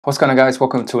What's going on, guys?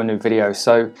 Welcome to a new video.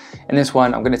 So in this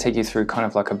one, I'm going to take you through kind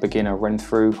of like a beginner run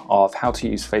through of how to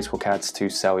use Facebook ads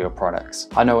to sell your products.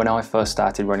 I know when I first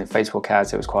started running Facebook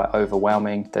ads, it was quite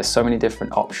overwhelming. There's so many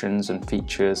different options and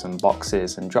features and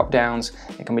boxes and drop downs.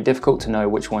 It can be difficult to know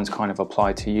which ones kind of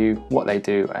apply to you, what they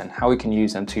do, and how we can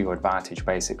use them to your advantage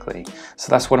basically.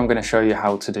 So that's what I'm going to show you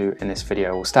how to do in this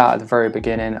video. We'll start at the very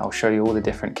beginning. I'll show you all the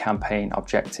different campaign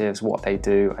objectives, what they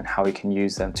do, and how you can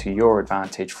use them to your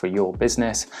advantage for your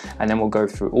business. And then we'll go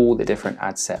through all the different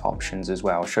ad set options as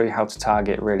well. I'll show you how to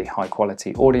target really high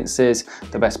quality audiences,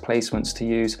 the best placements to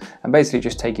use, and basically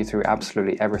just take you through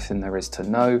absolutely everything there is to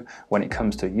know when it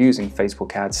comes to using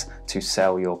Facebook ads to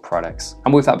sell your products.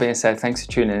 And with that being said, thanks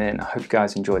for tuning in. I hope you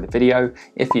guys enjoy the video.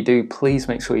 If you do, please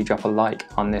make sure you drop a like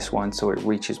on this one so it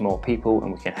reaches more people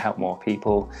and we can help more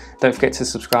people. Don't forget to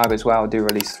subscribe as well. I do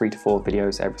release 3 to 4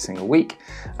 videos every single week,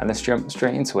 and let's jump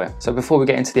straight into it. So before we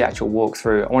get into the actual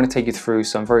walkthrough, I want to take you through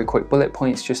some very quick bullet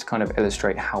points just to kind of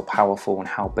illustrate how powerful and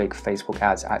how big Facebook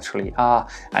ads actually are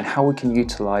and how we can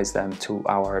utilize them to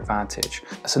our advantage.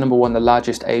 So number one, the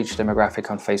largest age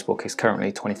demographic on Facebook is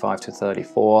currently 25 to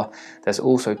 34. There's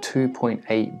also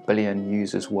 2.8 billion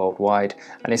users worldwide,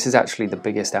 and this is actually the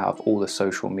biggest out of all the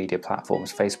social media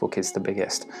platforms. Facebook is the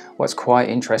biggest. What's quite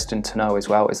interesting to know as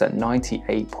well is that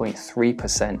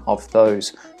 98.3% of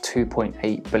those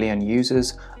 2.8 billion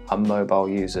users are mobile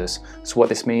users. So what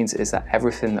this means is that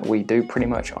everything that we do pretty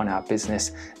much on our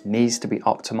business needs to be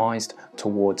optimized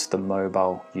towards the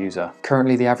mobile user.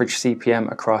 Currently, the average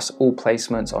CPM across all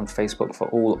placements on Facebook for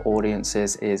all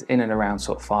audiences is in and around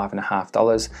sort of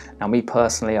 $5.50. Now, me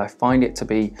personally, I find it to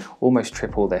be almost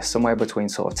triple this, somewhere between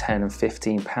sort of 10 and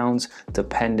 15 pounds,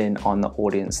 depending on the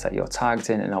audience that you're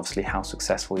targeting and obviously how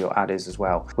successful your ad is as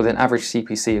well. With an average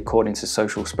CPC, according to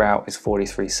Social Sprout, is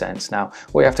 43 cents. Now,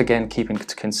 what you have to again keep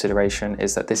into consideration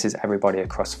is that this is everybody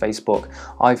across Facebook.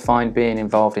 I find being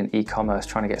involved in e-commerce,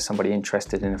 trying to get somebody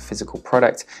interested in a physical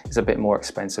product is a bit more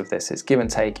expensive. This is give and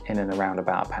take in and around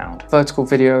about £1. Vertical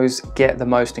videos get the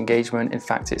most engagement. In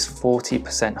fact, it's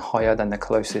 40% higher than the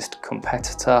closest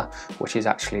competitor, which is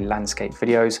actually landscape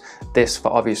videos. This,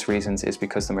 for obvious reasons, is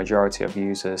because the majority of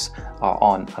users are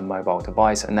on a mobile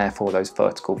device, and therefore those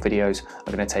vertical videos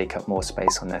are going to take up more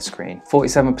space on their screen.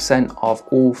 47% of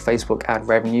all Facebook ad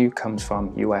revenue comes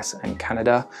from US and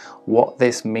Canada. What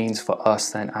this means for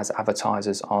us then as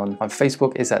advertisers on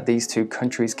Facebook is that these two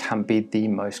countries can be the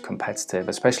most competitive,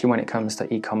 especially when it comes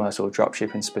to e-commerce or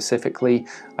dropshipping specifically.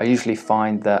 I usually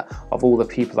find that of all the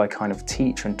people I kind of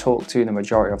teach and talk to, the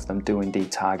majority of them do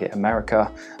indeed target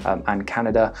America and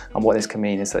Canada, and what this can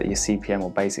mean is that your CPM will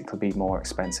basically be more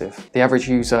expensive. The average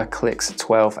user clicks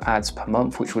 12 ads per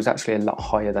month, which was actually a lot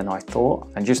higher than I thought.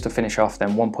 And just to finish off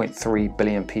then, 1.3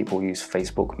 billion people use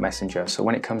Facebook Messenger. So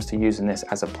when it comes to using this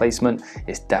as a placement,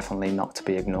 it's definitely not to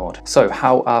be ignored. So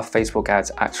how are Facebook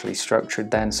ads actually structured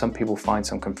then? Some people find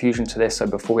some confusion to this, so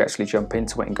before we actually jump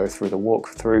into it and go through the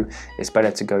walkthrough, it's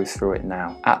better to go through it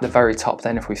now. At the very top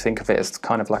then, if we think of it as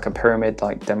kind of like a pyramid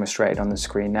like demonstrated on the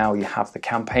screen now, you have the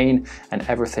campaign, and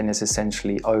everything is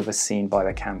essentially overseen by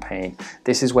the campaign.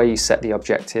 This is where you set the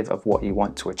objective of what you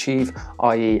want to achieve,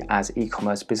 i.e. as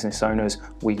e-commerce business owners,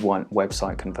 we want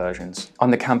website conversions. On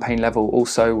the campaign level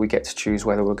also, we get to choose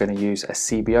whether we're going to use a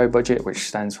CBO budget, which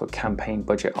stands for campaign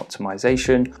budget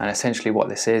optimization, and essentially what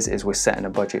this is we're setting a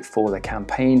budget for the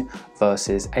campaign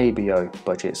versus ABO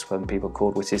budgets, when people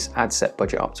called, which is ad set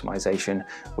budget optimization,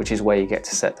 which is where you get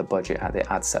to set the budget at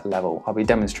the ad set level. I'll be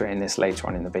demonstrating this later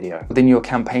on in the video. Within your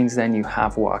campaigns then, you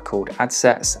have what are called ad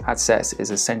sets. Ad sets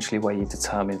is essentially where you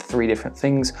determine 3 different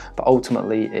things, but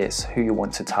ultimately it's who you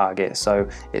want to target. So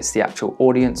it's the actual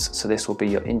audience, so this will be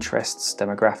your interests,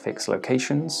 demographics,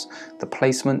 locations, the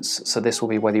placements, so this will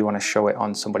be whether you want to show it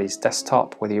on somebody's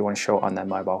desktop, whether you want to show it on their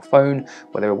mobile phone,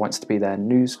 whether it wants to be their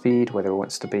news feed, whether it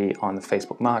wants to be on the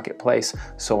Facebook Marketplace,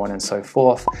 so on and so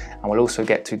forth. And we'll also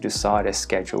get to decide a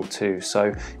schedule too.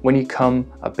 So when you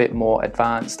come a bit more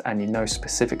advanced and you know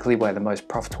specifically where the most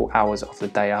profitable hours of the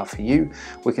day are for you,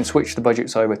 we can switch the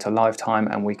budgets over to lifetime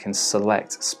and we can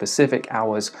select specific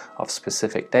hours of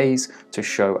specific days to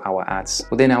show our ads.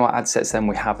 Within our ad sets then,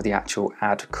 we have the actual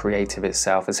ad creative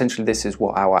itself. Essentially, this is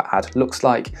what our ad looks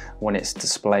like when it's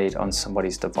displayed on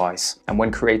somebody's device. And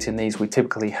when creating these, we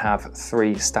typically have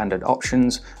 3 standard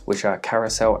options, which are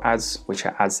carousel ads, which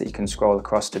are ads that you can scroll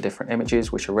across to different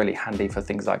images, which are really handy for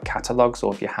things like catalogs,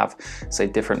 or if you have, say,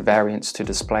 different variants to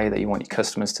display that you want your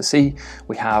customers to see.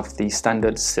 We have the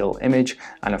standard still image,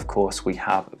 and of course we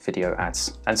have video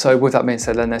ads. And so with that being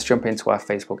said, then let's jump into our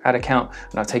Facebook ad account,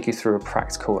 and I'll take you through a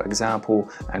practical example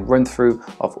and run through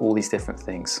of all these different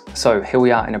things. So here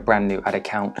we are in a brand new ad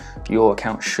account, your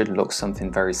account should look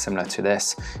something very similar to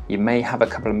this. You may have a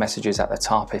couple of messages at the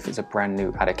top if it's a brand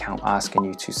new ad account asking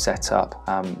you to set up.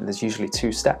 There's usually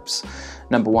 2 steps.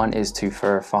 Number 1 is to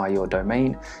verify your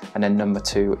domain, and then number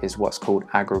 2 is what's called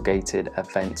aggregated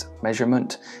event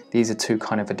measurement. These are 2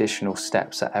 kind of additional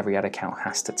steps that every ad account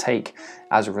has to take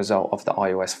as a result of the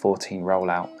iOS 14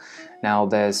 rollout. Now,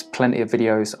 there's plenty of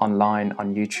videos online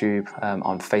on YouTube,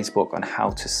 on Facebook on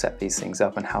how to set these things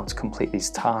up and how to complete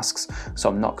these tasks, so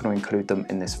I'm not going to include them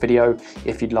in this video.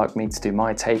 If you'd like me to do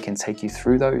my take and take you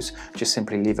through those, just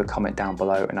simply leave a comment down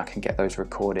below and I can get those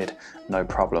recorded, no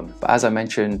problem. But as I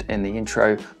mentioned in the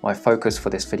intro, my focus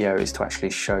for this video is to actually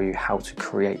show you how to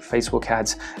create Facebook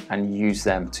ads and use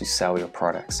them to sell your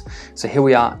products. So here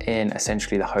we are in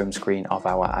essentially the home screen of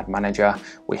our ad manager.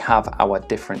 We have our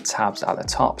different tabs at the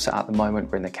top. So at the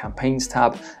moment we're in the campaigns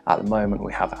tab, at the moment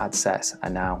we have ad sets,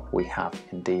 and now we have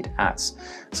Indeed ads.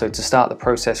 So to start the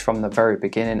process from the very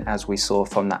beginning, as we saw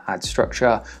from that ad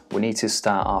structure, we need to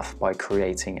start off by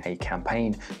creating a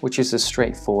campaign, which is as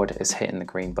straightforward as hitting the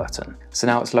green button. So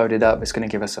now it's loaded up, it's going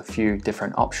to give us a few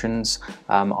different options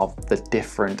of the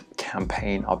different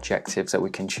campaign objectives that we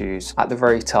can choose. At the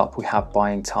very top we have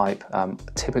buying type.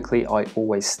 Typically I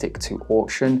always stick to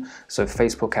auction, so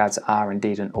Facebook ads are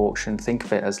indeed an auction. Think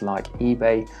of it as like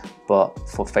eBay but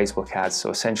for Facebook ads.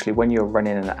 So essentially when you're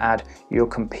running an ad, you're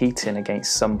competing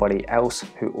against somebody else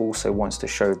who also wants to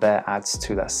show their ads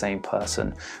to that same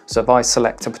person. So if I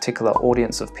select a particular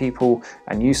audience of people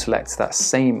and you select that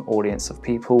same audience of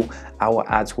people, our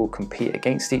ads will compete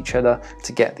against each other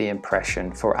to get the impression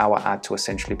for our ad to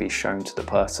essentially be shown to the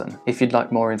person. If you'd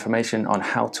like more information on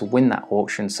how to win that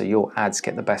auction so your ads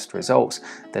get the best results,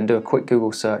 then do a quick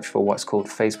Google search for what's called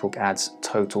Facebook ads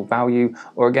total value,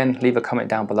 or again leave a comment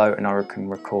down below and I can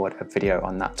record a video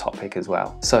on that topic as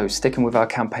well. So sticking with our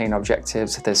campaign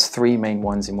objectives, there's 3 main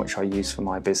ones in which I use for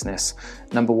my business.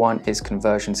 Number 1 is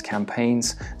conversions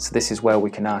campaigns. So this is where we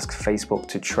can ask Facebook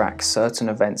to track certain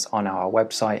events on our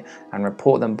website and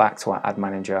report them back to our ad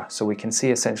manager so we can see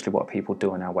essentially what people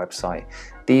do on our website.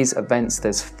 These events,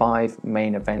 there's 5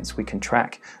 main events we can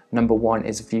track. Number 1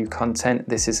 is view content.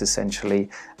 This is essentially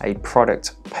a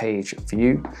product page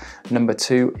view. Number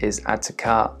 2 is add to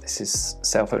cart. This is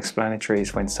self-explanatory,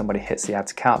 is when somebody hits the add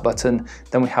to cart button.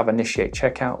 Then we have initiate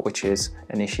checkout, which is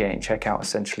initiating checkout,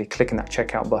 essentially clicking that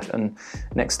checkout button.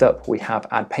 Next up, we have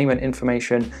add payment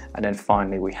information. And then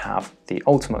finally, we have the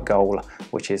ultimate goal,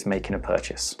 which is making a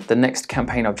purchase. The next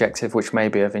campaign objective, which may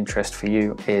be of interest for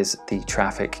you, is the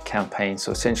traffic campaign.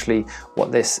 So essentially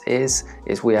what this is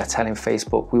we are telling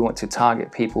Facebook we want to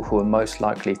target people who are most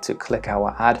likely to click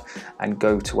our ad and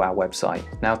go to our website.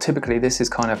 Now typically this is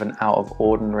kind of an out of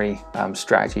ordinary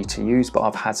strategy to use, but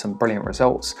I've had some brilliant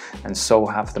results and so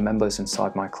have the members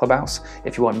inside my clubhouse.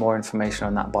 If you want more information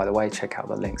on that, by the way, check out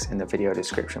the links in the video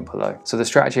description below. So the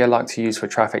strategy I like to use for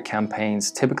traffic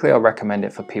campaigns, typically I recommend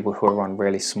it for people who are on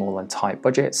really small and tight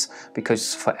budgets,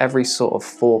 because for every sort of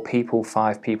 4 people,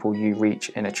 5 people you reach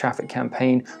in a traffic campaign,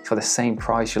 for the same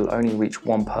price you'll only reach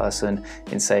 1 person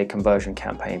in, say, a conversion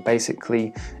campaign.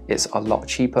 Basically it's a lot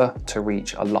cheaper to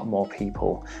reach a lot more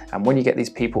people, and when you get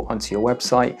these people onto your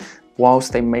website,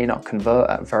 whilst they may not convert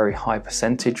at a very high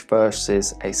percentage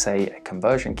versus say a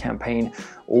conversion campaign,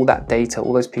 all that data,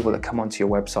 all those people that come onto your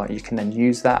website, you can then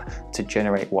use that to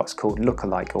generate what's called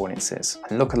lookalike audiences.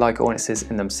 And lookalike audiences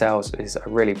in themselves is a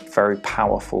really very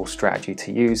powerful strategy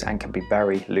to use and can be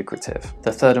very lucrative.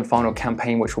 The third and final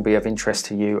campaign, which will be of interest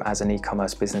to you as an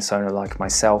e-commerce business owner like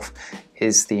myself,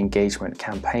 is the engagement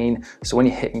campaign. So when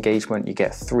you hit engagement, you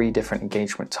get 3 different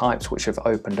engagement types which have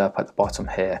opened up at the bottom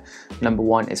here. Number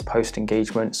 1 is post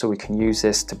engagement, so we can use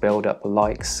this to build up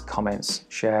likes, comments,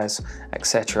 shares,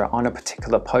 etc. on a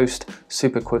particular post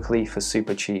super quickly for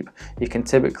super cheap. You can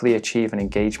typically achieve an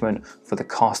engagement for the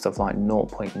cost of like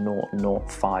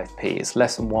 0.005p. It's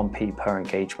less than 1p per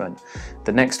engagement.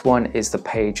 The next one is the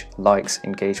page likes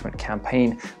engagement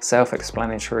campaign.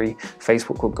 Self-explanatory.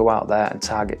 Facebook will go out there and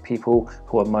target people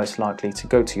who are most likely to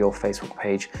go to your Facebook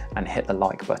page and hit the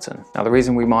like button. Now the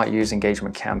reason we might use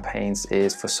engagement campaigns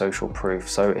is for social proof.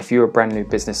 So if you're a brand new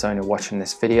business owner watching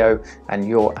this video and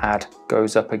your ad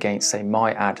goes up against, say,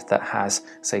 my ad that has,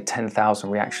 say, 10,000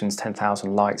 reactions,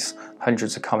 10,000 likes,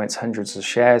 hundreds of comments, hundreds of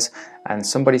shares, and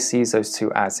somebody sees those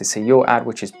two ads, they see your ad,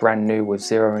 which is brand new with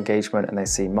 0 engagement, and they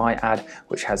see my ad,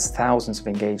 which has thousands of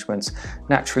engagements,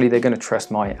 naturally they're going to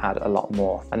trust my ad a lot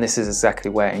more. And this is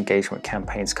exactly where engagement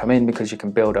campaigns come in, because you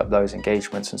can build up those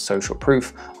engagements and social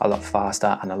proof a lot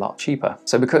faster and a lot cheaper.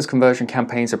 So because conversion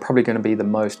campaigns are probably going to be the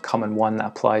most common one that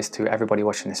applies to everybody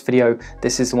watching this video,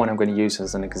 this is the one I'm going to use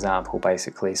as an example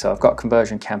basically. So I've got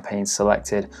conversion campaigns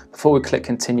selected. Before we click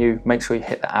continue, make sure you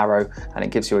hit the arrow and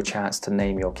it gives you a chance to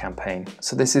name your campaign.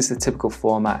 So this is the typical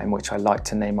format in which I like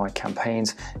to name my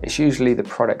campaigns. It's usually the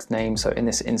product name. So in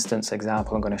this instance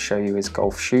example I'm going to show you is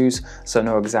golf shoes, so I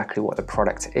know exactly what the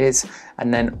product is,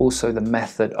 and then also the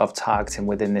method of targeting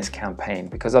within this campaign,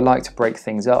 because I like to break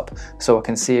things up so I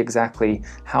can see exactly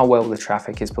how well the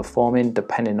traffic is performing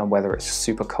depending on whether it's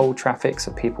super cold traffic,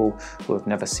 so people who have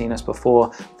never seen us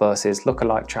before, versus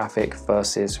lookalike traffic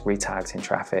versus retargeting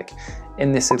traffic.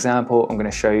 In this example I'm going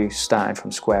to show you starting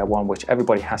from square one, which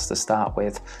everybody has to start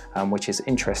with, which is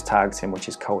interest targeting, which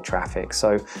is cold traffic.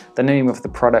 So the name of the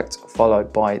product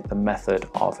followed by the method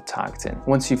of targeting.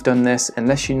 Once you've done this,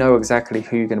 unless you know exactly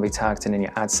who you're going to be targeting in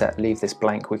your ad set, leave this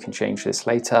blank, we can change this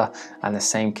later, and the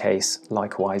same case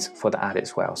likewise for the ad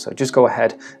as well. So just go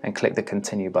ahead and click the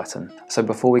continue button. So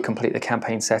before we complete the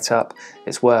campaign setup,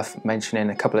 it's worth mentioning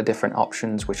a couple of different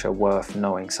options which are worth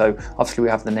knowing. So obviously we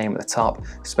have the name at the top,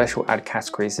 special ad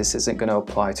categories. This isn't going to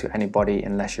apply to anybody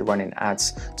unless you're running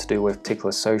ads to do with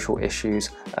particular social issues,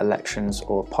 elections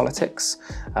or politics.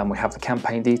 We have the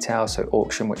campaign details, so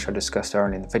auction, which I discussed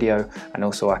earlier in the video, and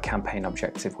also our campaign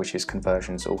objective, which is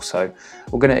conversions also.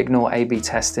 We're going to ignore A/B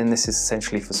testing. This is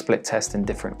essentially for split testing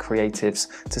different creatives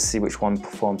to see which one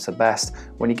performs the best.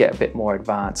 When you get a bit more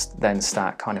advanced, then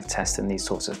start kind of testing these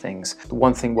sorts of things. The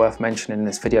one thing worth mentioning in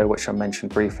this video, which I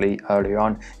mentioned briefly earlier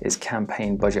on, is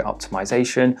campaign budget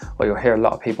optimization, or you'll hear a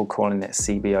lot of people calling it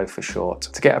CBO for short.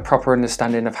 To get a proper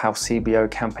understanding of how CBO,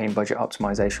 campaign budget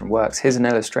optimization, works, here's an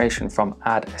illustration from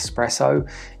Ad Espresso.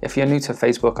 If you're new to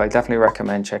Facebook, I definitely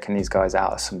recommend checking these guys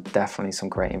out. Definitely some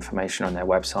great information on their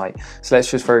website. So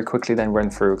let's just very quickly then run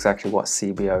through exactly what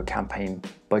CBO, campaign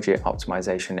budget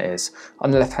optimization is. On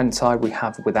the left hand side we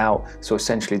have without, so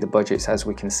essentially the budgets as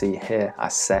we can see here are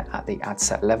set at the ad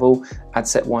set level. Ad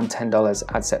set 1 $10,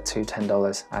 ad set 2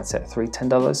 $10, ad set 3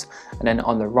 $10, and then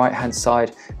on the right hand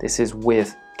side this is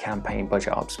with campaign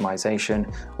budget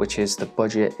optimization, which is the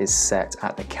budget is set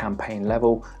at the campaign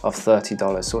level of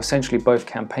 $30. So essentially both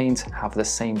campaigns have the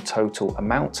same total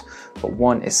amount, but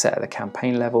one is set at the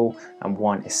campaign level and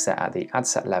one is set at the ad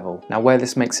set level. Now where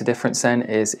this makes a difference then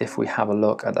is if we have a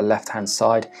look at the left hand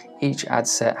side, each ad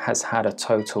set has had a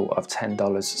total of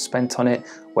 $10 spent on it,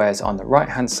 whereas on the right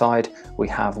hand side we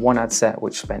have one ad set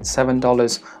which spent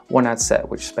 $7, one ad set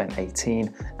which spent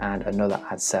 $18, and another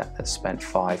ad set that spent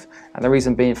 $5. And the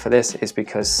reason being for this is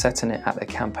because setting it at the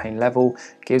campaign level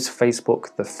gives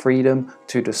Facebook the freedom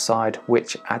to decide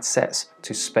which ad sets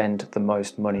to spend the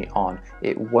most money on.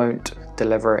 It won't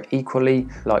deliver it equally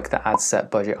like the ad set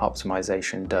budget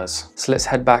optimization does. So let's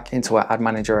head back into our ad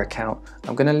manager account.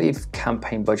 I'm going to leave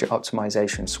campaign budget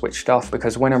optimization switched off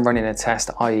because when I'm running a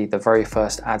test, i.e. the very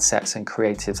first ad sets and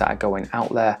creatives that are going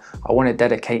out there, I want to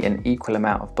dedicate an equal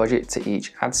amount of budget to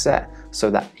each ad set so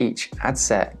that each ad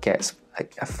set gets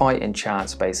a fighting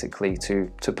chance basically to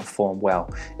perform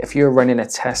well. If you're running a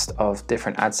test of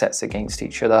different ad sets against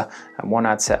each other and one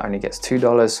ad set only gets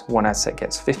 $2, one ad set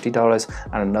gets $50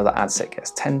 and another ad set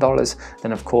gets $10,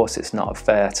 then of course it's not a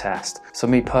fair test. So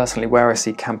me personally, where I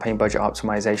see campaign budget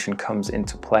optimization comes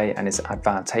into play and is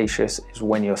advantageous is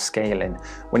when you're scaling.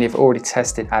 When you've already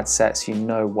tested ad sets, you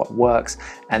know what works,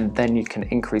 and then you can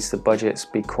increase the budgets,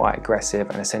 be quite aggressive,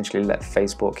 and essentially let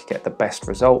Facebook get the best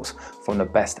results from the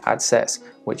best ad sets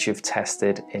which you've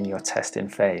tested in your testing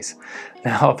phase.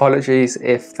 Now apologies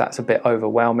if that's a bit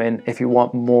overwhelming. If you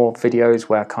want more videos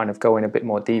where I kind of go in a bit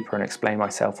more deeper and explain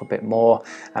myself a bit more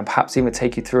and perhaps even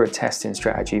take you through a testing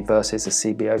strategy versus a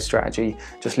CBO strategy,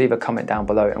 just leave a comment down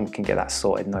below and we can get that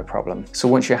sorted, no problem. So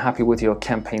once you're happy with your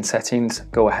campaign settings,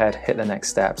 go ahead, hit the next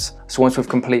steps. So once we've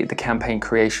completed the campaign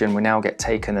creation, we now get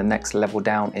taken the next level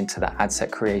down into the ad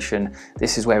set creation.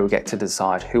 This is where we get to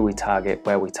decide who we target,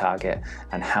 where we target,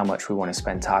 and how much we want to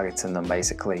spend targeting them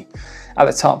basically. At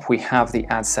the top we have the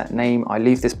ad set name. I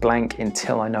leave this blank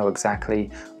until I know exactly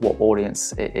what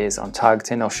audience it is I'm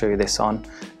targeting. I'll show you this on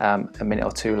a minute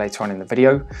or two later on in the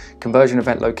video. Conversion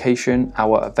event location,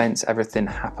 our events, everything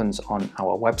happens on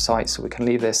our website, so we can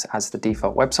leave this as the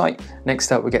default website.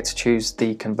 Next up we get to choose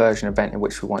the conversion event in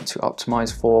which we want to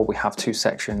optimize for. We have two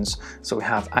sections, so we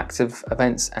have active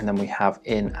events and then we have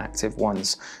inactive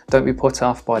ones. Don't be put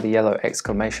off by the yellow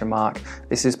exclamation mark.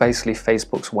 This is basically Facebook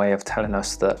Facebook's way of telling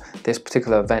us that this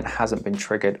particular event hasn't been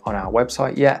triggered on our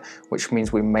website yet, which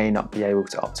means we may not be able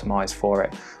to optimize for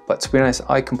it. But to be honest,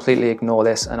 I completely ignore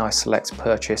this and I select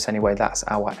purchase anyway. That's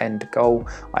our end goal.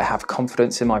 I have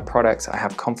confidence in my product, I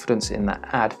have confidence in that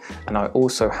ad, and I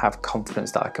also have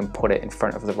confidence that I can put it in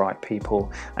front of the right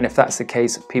people. And if that's the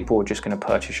case, people are just going to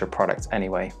purchase your product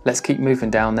anyway. Let's keep moving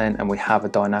down then, and we have a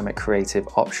dynamic creative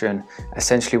option.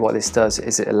 Essentially what this does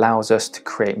is it allows us to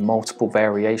create multiple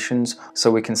variations, so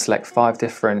we can select 5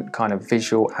 different kind of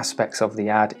visual aspects of the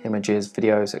ad: images,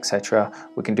 videos, etc.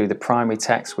 We can do the primary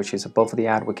text, which is above the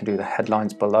ad. We can do the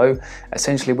headlines below.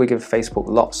 Essentially we give Facebook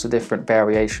lots of different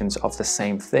variations of the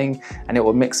same thing, and it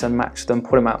will mix and match them,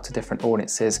 put them out to different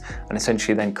audiences, and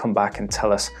essentially then come back and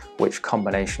tell us which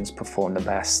combinations perform the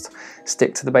best.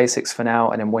 Stick to the basics for now,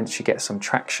 and then once you get some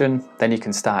traction, then you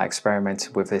can start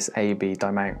experimenting with this A/B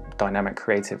dynamic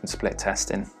creative and split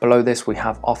testing. Below this we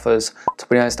have offers. To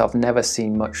be honest, I've never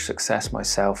seen much success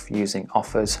myself using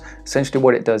offers. Essentially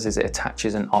what it does is it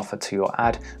attaches an offer to your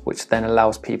ad, which then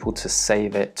allows people to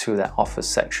save it to their offers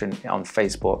section on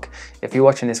Facebook. If you're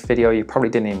watching this video, you probably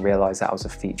didn't even realize that was a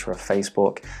feature of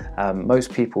Facebook.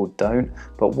 Most people don't,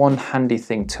 but one handy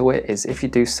thing to it is if you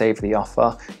do save the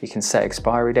offer, you can set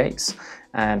expiry dates,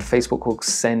 and Facebook will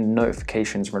send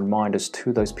notifications, reminders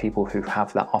to those people who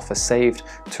have that offer saved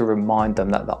to remind them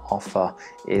that the offer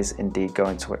is indeed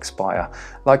going to expire.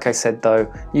 Like I said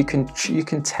though, you can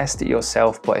test it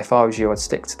yourself, but if I was you, I'd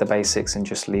stick to the basics and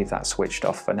just leave that switched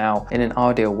off for now. In an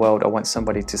ideal world, I want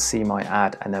somebody to see my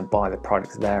ad and then buy the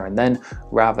product there and then,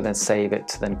 rather than save it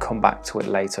to then come back to it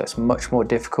later. It's much more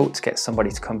difficult to get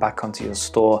somebody to come back onto your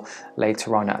store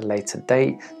later on at a later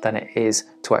date than it is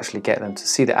to actually get them to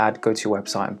see the ad, go to your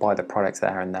website and buy the product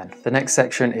there and then. The next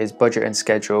section is budget and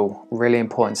schedule. Really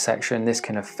important section. This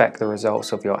can affect the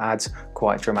results of your ads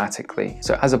quite dramatically.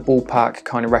 So as a ballpark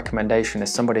kind of recommendation,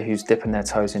 as somebody who's dipping their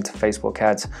toes into Facebook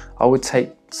ads, I would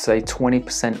take say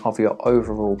 20% of your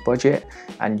overall budget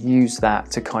and use that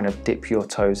to kind of dip your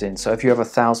toes in. So if you have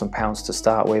 £1,000 to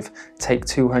start with, take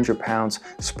 £200,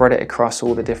 spread it across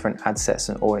all the different ad sets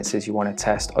and audiences you want to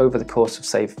test over the course of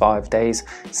say 5 days,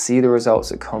 see the results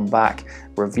that come back,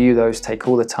 review those, take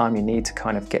all the time you need to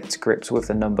kind of get to grips with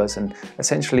the numbers and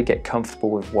essentially get comfortable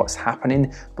with what's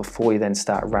happening before you then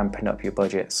start ramping up your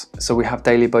budgets. So we have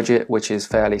daily budget, which is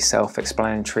fairly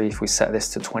self-explanatory. If we set this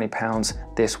to £20,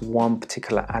 this one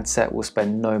particular ad set will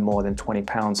spend no more than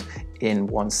 £20 in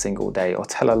one single day. Or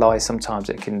tell a lie, sometimes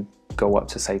it can go up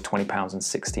to say £20 and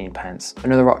 16 pence.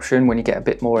 Another option when you get a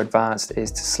bit more advanced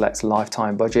is to select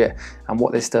lifetime budget, and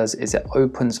what this does is it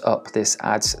opens up this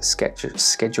ads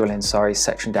scheduling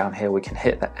section down here. We can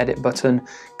hit the edit button,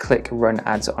 click run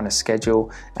ads on a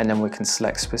schedule, and then we can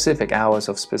select specific hours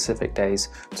of specific days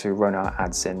to run our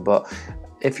ads in. But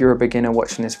if you're a beginner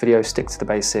watching this video, stick to the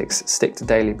basics, stick to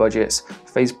daily budgets.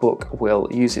 Facebook will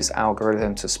use its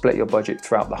algorithm to split your budget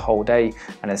throughout the whole day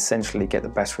and essentially get the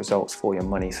best results for your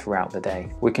money throughout the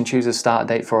day. We can choose a start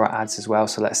date for our ads as well.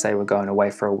 So let's say we're going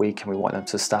away for a week and we want them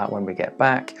to start when we get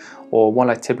back. Or what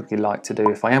I typically like to do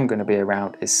if I am going to be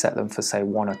around is set them for say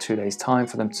 1 or 2 days time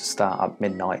for them to start at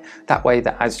midnight. That way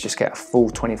the ads just get a full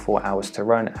 24 hours to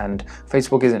run and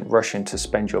Facebook isn't rushing to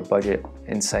spend your budget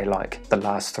in say like the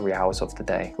last 3 hours of the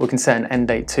day. We can set an end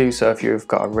date too, so if you've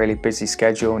got a really busy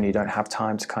schedule and you don't have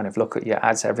time to kind of look at your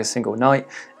ads every single night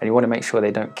and you want to make sure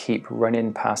they don't keep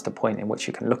running past the point in which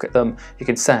you can look at them, you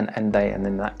can set an end date, and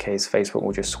in that case Facebook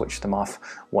will just switch them off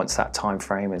once that time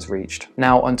frame is reached.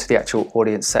 Now onto the actual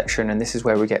audience section, and this is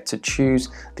where we get to choose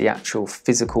the actual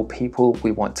physical people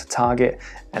we want to target,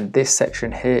 and this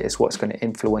section here is what's going to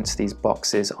influence these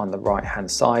boxes on the right hand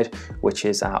side, which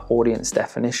is our audience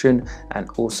definition and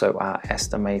also our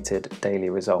estimated daily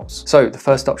results. So the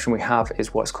first option we have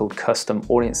is what's called custom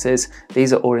audiences.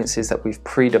 These are audiences that we've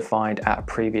predefined at a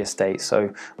previous date,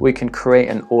 so we can create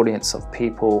an audience of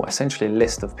people. Essentially a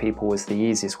list of people is the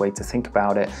easiest way to think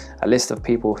about it. A list of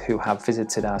people who have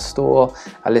visited our store,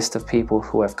 a list of people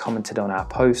who have commented on our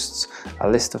posts, a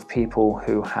list of people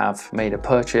who have made a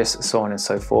purchase, so on and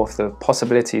so forth. The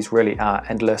possibilities really are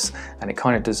endless and it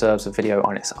kind of deserves a video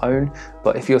on its own.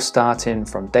 But if you're starting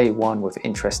from day one with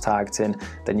interest targeting,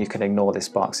 then you can ignore this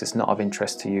box. It's not of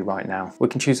interest to you right now. We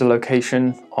can choose a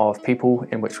location of people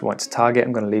in which we want to target.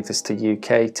 I'm going to leave this to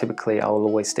UK. Typically I will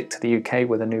always stick to the UK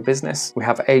with a new business. We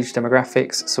have age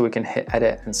demographics, so we can hit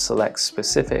edit and select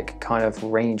specific kind of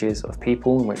ranges of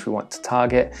people in which we want to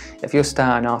target. If you're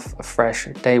starting off off fresh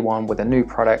day one with a new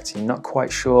product, you're not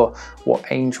quite sure what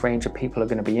age range of people are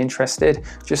going to be interested,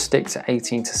 just stick to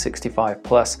 18 to 65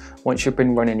 plus. Once you've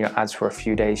been running your ads for a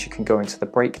few days, you can go into the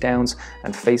breakdowns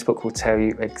and Facebook will tell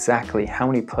you exactly how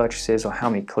many purchases or how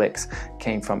many clicks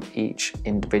came from each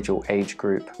individual age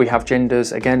group. We have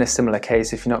genders, again a similar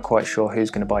case. If you're not quite sure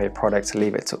who's going to buy your product,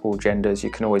 leave it to all genders.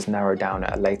 You can always narrow down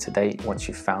at a later date once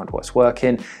you've found what's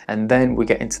working. And then we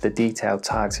get into the detailed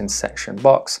targeting section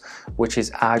box, which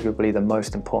is arguably the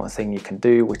most important thing you can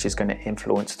do, which is going to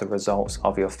influence the results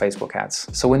of your Facebook ads.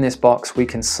 So in this box, we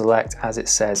can select, as it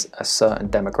says, a certain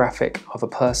demographic of a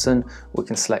person, we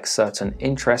can select certain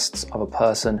interests of a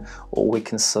person, or we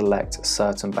can select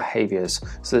certain behaviors.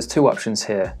 So there's two options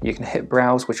here. You can hit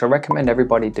browse, which I recommend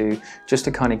everybody do just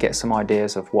to kind of get some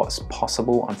ideas of what's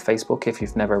possible on Facebook if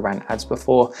you've never ran ads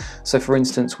before. So for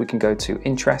instance, we can go to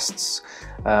interests.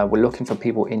 We're looking for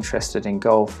people interested in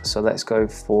golf, so let's go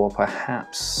for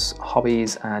perhaps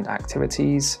hobbies and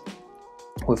activities.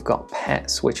 We've got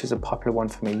pets, which is a popular one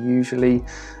for me usually,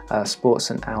 sports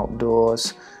and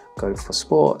outdoors, go for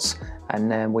sports, and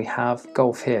then we have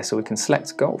golf here, so we can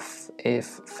select golf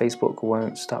if Facebook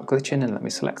won't start glitching and let me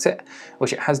select it,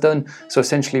 which it has done. So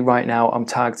essentially right now I'm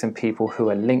targeting people who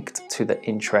are linked to the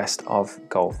interest of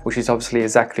golf, which is obviously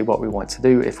exactly what we want to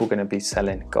do if we're going to be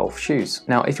selling golf shoes.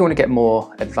 Now if you want to get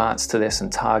more advanced to this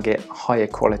and target higher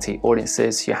quality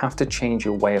audiences, you have to change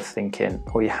your way of thinking,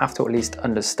 or you have to at least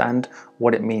understand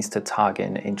what it means to target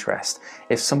an interest.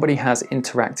 If somebody has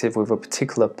interacted with a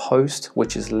particular post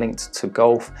which is linked to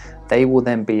golf, they will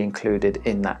then be included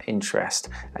in that interest.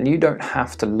 And you don't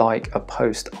have to like a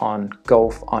post on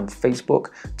golf on Facebook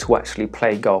to actually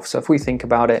play golf. So if we think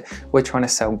about it, we're trying to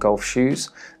sell golf shoes.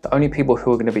 The only people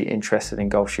who are going to be interested in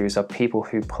golf shoes are people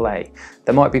who play.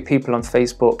 There might be people on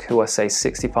Facebook who are say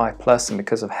 65 plus and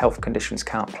because of health conditions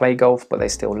can't play golf, but they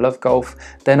still love golf.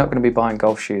 They're not going to be buying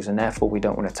golf shoes, and therefore we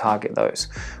don't want to target those.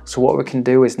 So what we can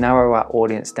do is narrow our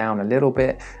audience down a little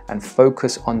bit and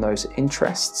focus on those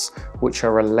interests which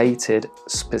are related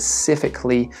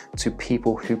specifically to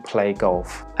people who play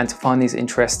golf. And to find these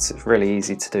interests, it's really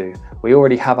easy to do. We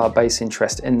already have our base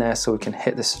interest in there, so we can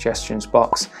hit the suggestions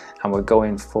box and we're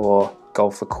going for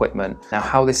golf equipment. Now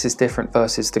how this is different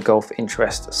versus the golf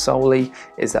interest solely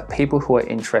is that people who are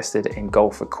interested in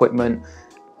golf equipment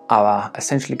are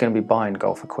essentially going to be buying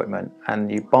golf equipment, and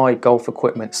you buy golf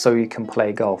equipment so you can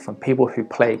play golf, and people who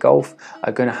play golf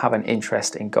are going to have an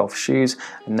interest in golf shoes,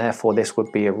 and therefore this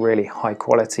would be a really high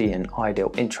quality and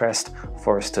ideal interest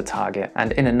for us to target.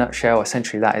 And in a nutshell,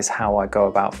 essentially that is how I go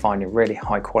about finding really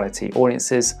high quality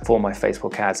audiences for my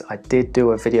Facebook ads. I did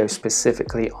do a video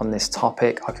specifically on this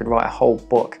topic. I could write a whole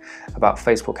book about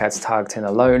Facebook ads targeting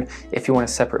alone. If you want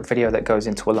a separate video that goes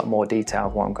into a lot more detail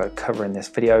of what I'm going to cover in this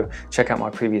video, check out my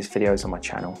previous videos on my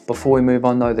channel. Before we move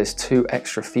on though, there's two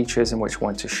extra features in which I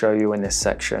want to show you in this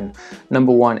section.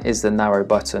 Number one is the narrow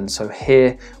button. So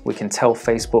here we can tell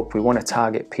Facebook we want to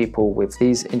target people with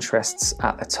these interests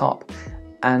at the top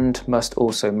and must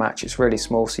also match. It's really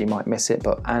small so you might miss it,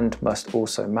 but and must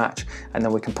also match, and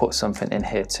then we can put something in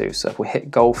here too. So if we hit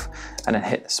golf and then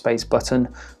hit the space button,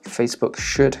 Facebook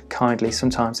should kindly,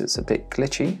 sometimes it's a bit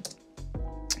glitchy,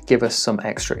 give us some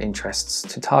extra interests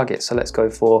to target. So let's go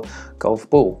for golf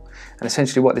ball. And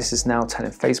essentially what this is now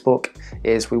telling Facebook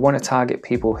is we want to target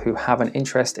people who have an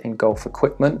interest in golf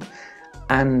equipment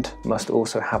and must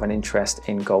also have an interest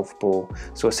in golf ball.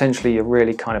 So essentially you're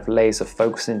really kind of laser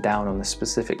focusing down on the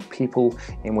specific people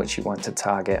in which you want to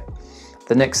target.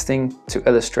 The next thing to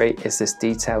illustrate is this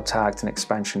detailed tagged and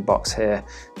expansion box here.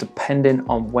 Depending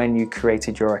on when you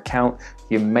created your account,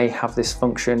 you may have this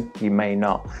function, you may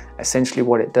not. Essentially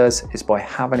what it does is by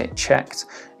having it checked,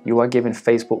 you are giving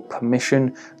Facebook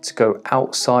permission to go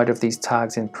outside of these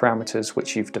tags and parameters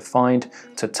which you've defined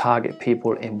to target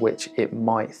people in which it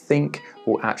might think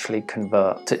will actually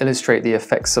convert. To illustrate the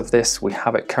effects of this, we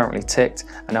have it currently ticked,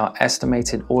 and our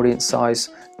estimated audience size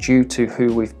due to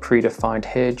who we've predefined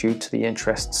here, due to the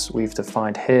interests we've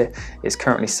defined here, is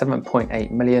currently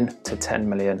 7.8 million to 10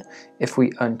 million. If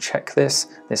we uncheck this,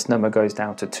 this number goes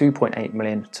down to 2.8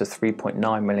 million to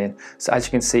 3.9 million. So as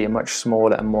you can see, a much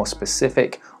smaller and more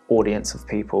specific audience of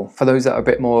people. For those that are a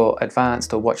bit more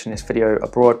advanced or watching this video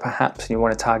abroad perhaps, and you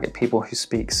want to target people who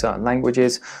speak certain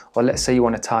languages, or let's say you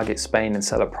want to target Spain and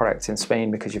sell a product in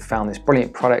Spain because you found this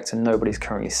brilliant product and nobody's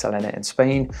currently selling it in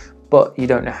Spain, but you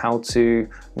don't know how to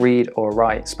read or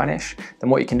write Spanish, then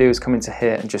what you can do is come into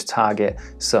here and just target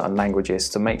certain languages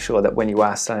to make sure that when you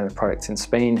are selling a product in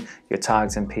Spain, you're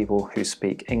targeting people who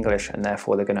speak English, and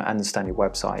therefore they're going to understand your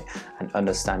website and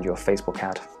understand your Facebook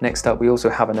ad. Next up, we also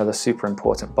have another super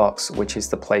important box, which is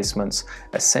the placements.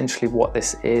 Essentially what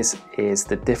this is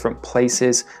the different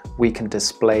places we can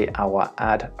display our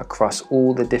ad across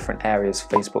all the different areas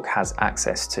Facebook has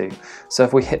access to. So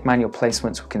if we hit manual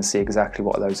placements, we can see exactly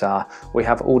what those are. We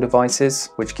have all devices,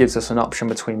 which gives us an option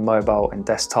between mobile and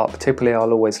desktop. Typically,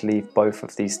 I'll always leave both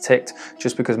of these ticked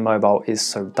just because mobile is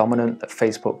so dominant that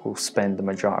Facebook will spend the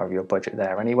majority of your budget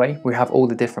there anyway. We have all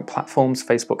the different platforms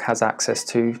Facebook has access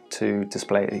to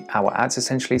display our ads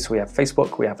essentially. So we have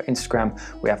Facebook, we have Instagram,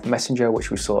 we have Messenger,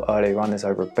 which we saw earlier on. There's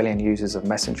over 1 billion users of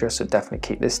Messenger, so definitely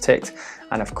keep this ticked.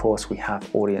 And of course, we have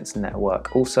Audience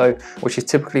Network also, which is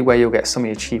typically where you'll get some of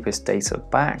your cheapest data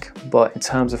back. But in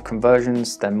terms of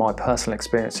conversions, then my personal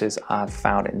experiences, I've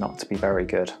found it not to be very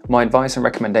good. My advice and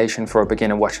recommendation for a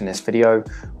beginner watching this video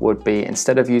would be,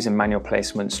 instead of using manual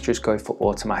placements, just go for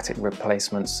automatic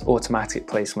placements.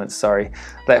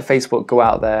 Let Facebook go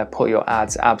out there, put your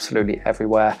ads absolutely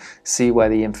everywhere, see where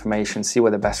the information, see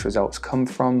where the best results come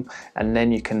from, and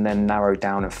then you can then narrow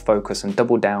down and focus and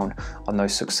double down on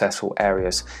those successful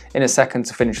areas. In a second,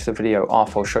 to finish the video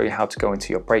off, I'll show you how to go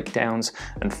into your breakdowns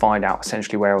and find out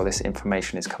essentially where all this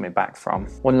information is coming back from.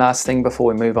 One last thing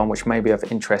before we move on, which may be of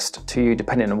interest to you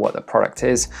depending on what the product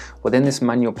is. Within this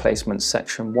manual placement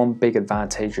section, one big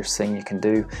advantageous thing you can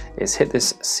do is hit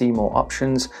this see more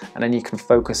options, and then you can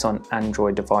focus on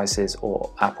Android devices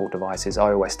or Apple devices,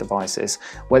 iOS devices.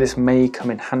 Where this may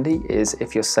come in handy is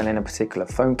if you're selling a particular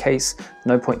phone case.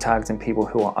 No point targeting people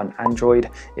who are on Android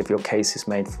if your case is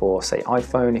made for, say,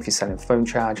 iPhone. If you're selling phone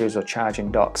chargers or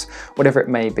charging docks, whatever it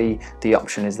may be, the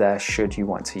option is there should you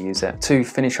want to use it. To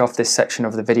finish off this section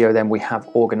of the video, then we have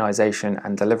organization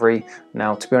and delivery.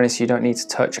 Now, to be honest, you don't need to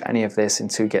touch any of this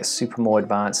until you get super more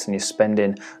advanced and you're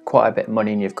spending quite a bit of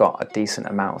money and you've got a decent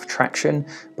amount of traction.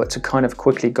 But to kind of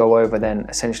quickly go over then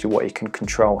essentially what you can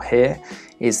control here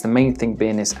is the main thing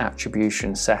being this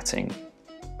attribution setting.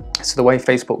 So the way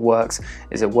Facebook works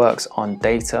is it works on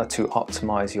data to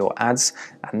optimize your ads,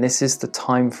 and this is the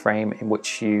time frame in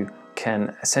which you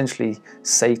can essentially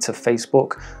say to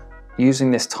Facebook,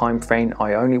 using this time frame,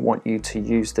 I only want you to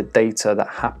use the data that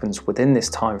happens within this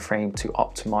time frame to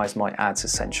optimize my ads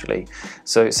essentially.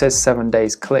 So it says 7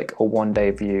 days click or 1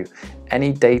 day view.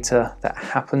 Any data that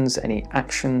happens, any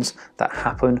actions that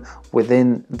happen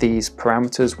within these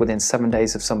parameters within 7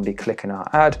 days of somebody clicking our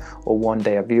ad or 1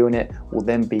 day of viewing it will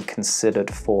then be considered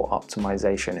for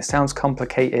optimization. It sounds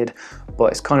complicated,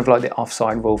 but it's kind of like the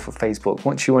offside rule for Facebook.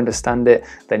 Once you understand it,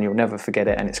 then you'll never forget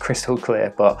it and it's crystal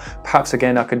clear. But perhaps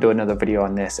again, I could do another video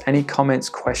on this. Any comments,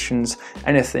 questions,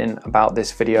 anything about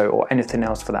this video or anything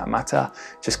else for that matter,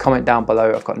 just comment down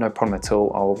below. I've got no problem at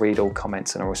all. I'll read all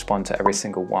comments and I'll respond to every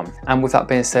single one. And with that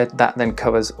being said, that then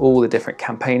covers all the different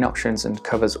campaign options and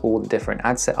covers all the different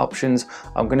ad set options.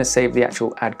 I'm going to save the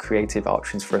actual ad creative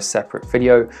options for a separate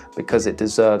video because it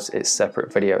deserves its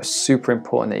separate video. It's super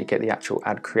important that you get the actual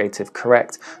ad creative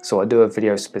correct, so I'll do a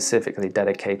video specifically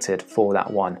dedicated for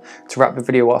that one. To wrap the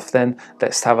video off then,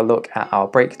 let's have a look at our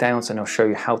breakdowns and I'll show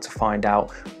you how to find out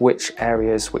which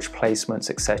areas, which placements,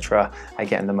 etc. are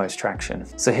getting the most traction.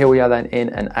 So here we are then in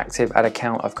an active ad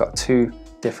account. I've got 2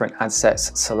 different ad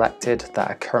sets selected that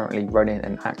are currently running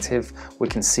and active. We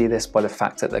can see this by the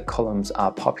fact that the columns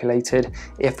are populated.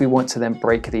 If we want to then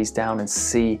break these down and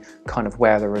see kind of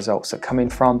where the results are coming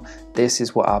from, this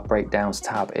is what our breakdowns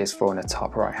tab is for on the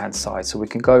top right hand side. So we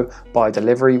can go by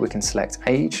delivery, we can select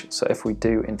age. So if we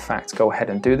do in fact go ahead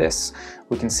and do this,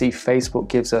 we can see Facebook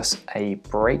gives us a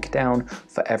breakdown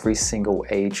for every single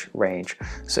age range.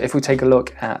 So if we take a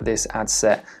look at this ad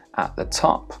set at the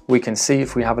top, we can see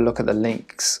if we have a look at the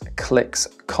links clicks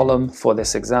column for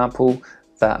this example,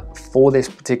 that for this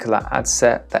particular ad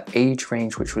set, the age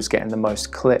range which was getting the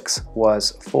most clicks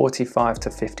was 45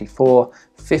 to 54,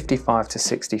 55 to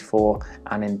 64,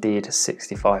 and indeed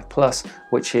 65 plus,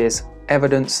 which is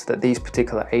evidence that these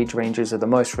particular age ranges are the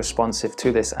most responsive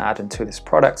to this ad and to this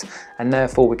product, and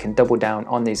therefore we can double down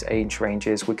on these age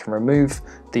ranges. We can remove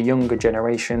the younger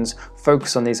generations,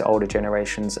 focus on these older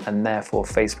generations, and therefore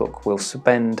Facebook will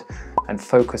spend and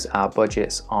focus our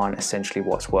budgets on essentially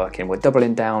what's working. We're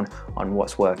doubling down on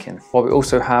what's working. What we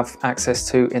also have access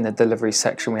to in the delivery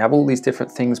section, we have all these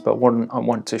different things, but one I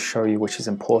want to show you which is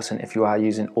important if you are using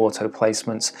using auto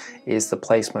placements is the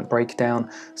placement breakdown.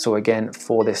 So again,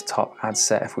 for this top ad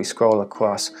set, if we scroll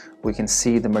across, we can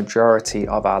see the majority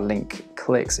of our link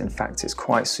clicks, in fact it's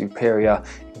quite superior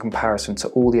in comparison to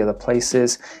all the other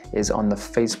places, is on the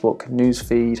Facebook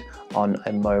newsfeed on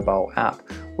a mobile app.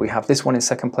 We have this one in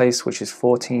second place, which is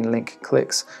 14 link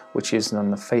clicks, which is on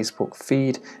the Facebook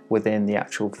feed within the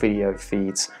actual video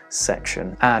feeds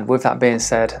section. And with that being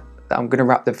said, I'm going to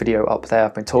wrap the video up there.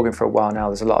 I've been talking for a while now.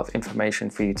 There's a lot of information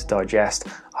for you to digest.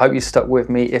 I hope you stuck with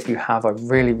me. If you have, I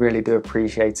really do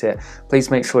appreciate it. Please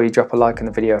make sure you drop a like on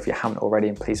the video if you haven't already,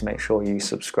 and please make sure you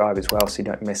subscribe as well so you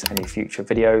don't miss any future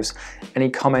videos. Any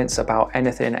comments about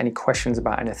anything, any questions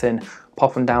about anything,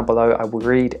 pop them down below. I will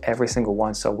read every single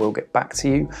one, so I will get back to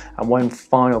you. And one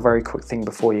final very quick thing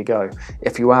before you go.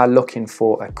 If you are looking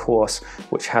for a course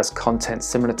which has content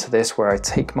similar to this, where I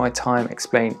take my time,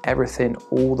 explain everything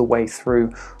all the way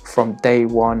through from day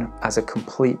one as a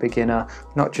complete beginner,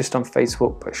 not just on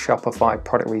Facebook, but Shopify,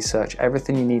 product research,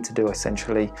 everything you need to do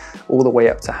essentially, all the way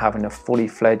up to having a fully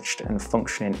fledged and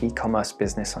functioning e-commerce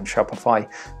business on Shopify,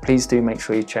 please do make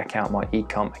sure you check out my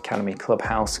Ecom Academy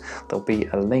Clubhouse. There'll be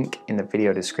a link in the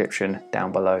video description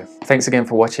down below. Thanks again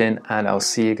for watching, and I'll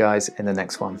see you guys in the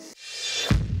next one.